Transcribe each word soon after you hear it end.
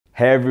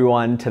Hey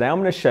everyone, today I'm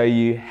going to show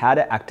you how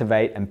to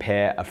activate and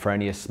pair a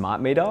Fronius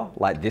Smart Meter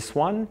like this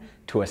one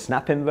to a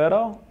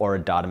SnapINverter or a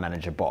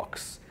Datamanager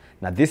box.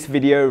 Now this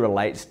video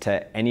relates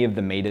to any of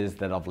the meters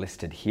that I've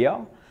listed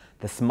here.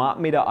 The Smart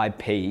Meter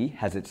IP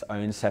has its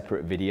own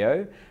separate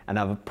video and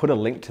I've put a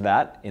link to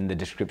that in the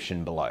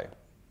description below.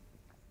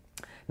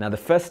 Now the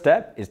first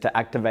step is to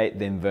activate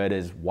the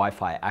inverter's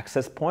Wi-Fi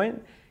access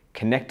point,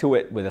 connect to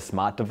it with a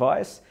smart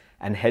device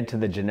and head to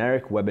the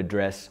generic web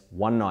address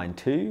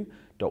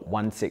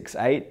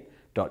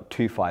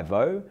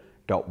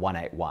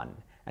 192.168.250.181.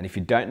 And if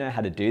you don't know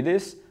how to do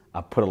this,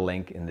 I've put a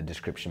link in the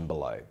description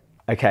below.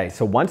 Okay,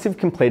 so once you've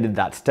completed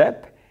that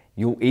step,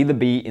 you'll either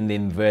be in the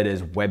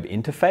inverter's web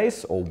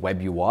interface or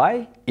web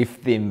UI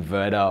if the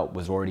inverter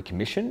was already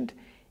commissioned.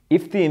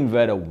 If the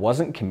inverter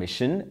wasn't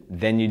commissioned,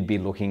 then you'd be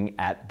looking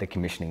at the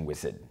commissioning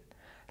wizard.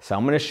 So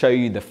I'm going to show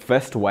you the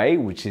first way,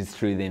 which is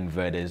through the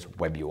inverter's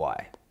web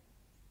UI.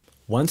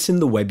 Once in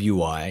the web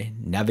UI,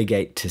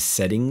 navigate to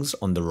Settings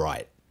on the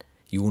right.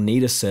 You will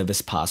need a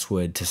service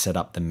password to set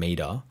up the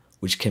meter,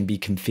 which can be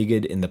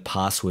configured in the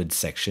password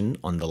section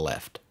on the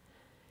left.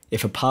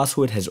 If a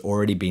password has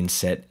already been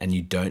set and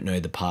you don't know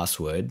the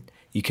password,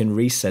 you can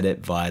reset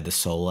it via the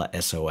Solar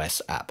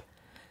SOS app.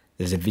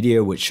 There's a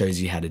video which shows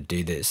you how to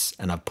do this,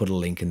 and I've put a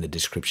link in the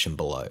description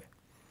below.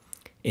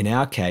 In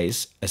our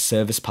case, a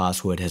service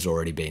password has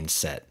already been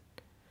set.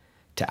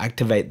 To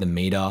activate the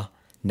meter,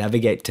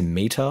 navigate to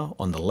Meter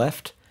on the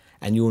left,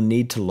 and you will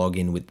need to log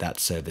in with that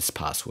service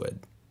password.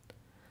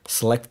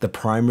 Select the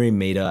primary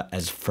meter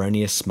as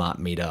Fronius Smart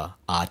Meter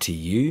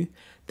RTU,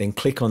 then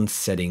click on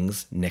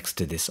Settings next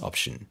to this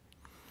option.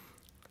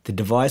 The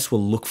device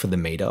will look for the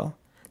meter,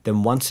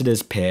 then once it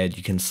is paired,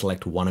 you can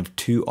select one of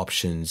two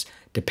options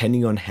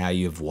depending on how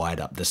you have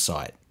wired up the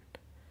site.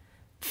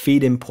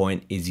 Feed-in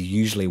point is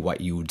usually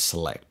what you would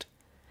select.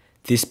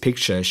 This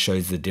picture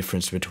shows the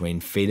difference between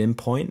feed-in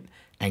point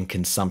and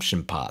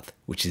consumption path,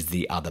 which is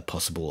the other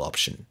possible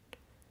option.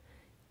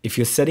 If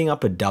you're setting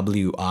up a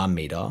WR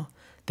meter,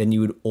 then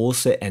you would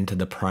also enter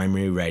the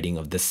primary rating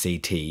of the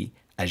CT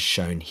as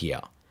shown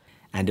here.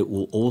 And it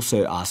will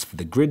also ask for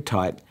the grid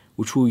type,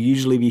 which will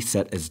usually be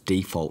set as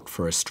default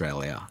for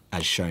Australia,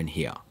 as shown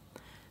here.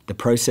 The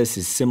process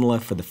is similar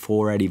for the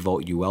 480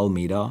 volt UL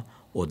meter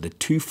or the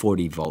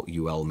 240 volt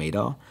UL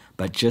meter,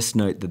 but just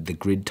note that the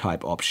grid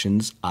type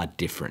options are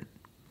different.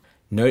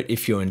 Note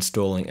if you're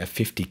installing a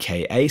 50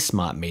 kA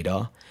smart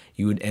meter,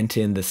 you would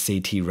enter in the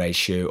CT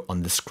ratio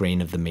on the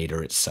screen of the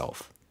meter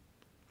itself.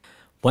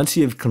 Once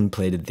you have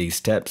completed these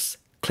steps,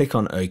 click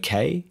on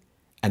OK,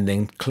 and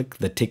then click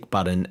the tick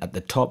button at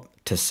the top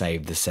to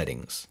save the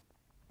settings.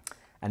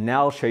 And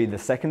now I'll show you the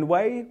second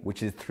way,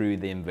 which is through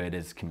the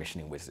inverter's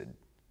commissioning wizard.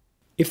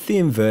 If the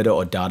inverter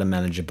or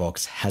Datamanager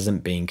box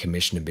hasn't been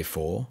commissioned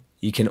before,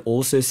 you can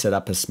also set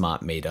up a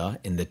smart meter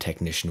in the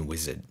technician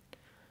wizard.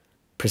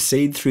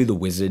 Proceed through the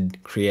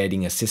wizard,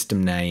 creating a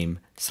system name,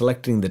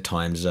 selecting the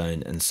time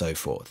zone, and so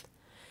forth.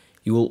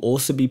 You will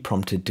also be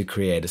prompted to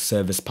create a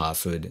service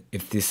password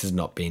if this has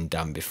not been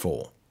done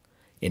before.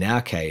 In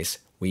our case,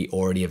 we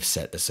already have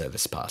set a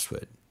service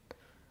password.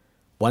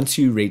 Once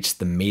you reach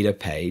the meter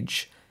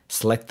page,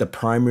 select the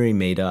primary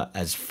meter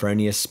as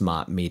Fronius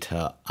Smart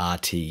Meter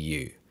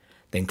RTU,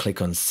 then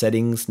click on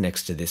Settings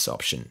next to this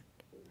option.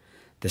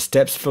 The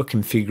steps for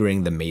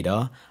configuring the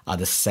meter are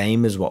the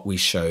same as what we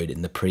showed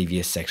in the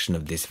previous section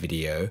of this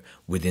video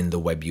within the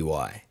web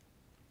UI.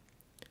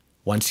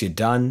 Once you're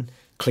done,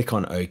 click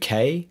on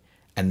OK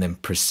and then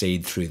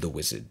proceed through the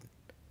wizard.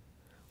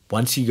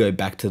 Once you go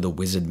back to the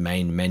wizard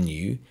main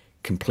menu,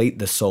 complete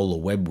the Solar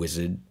Web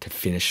Wizard to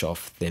finish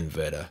off the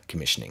inverter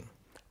commissioning.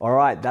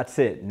 Alright, that's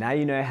it. Now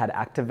you know how to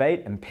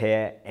activate and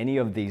pair any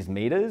of these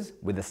meters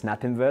with a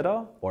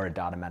SnapINverter or a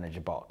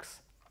Datamanager box.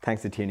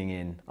 Thanks for tuning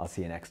in. I'll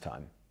see you next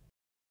time.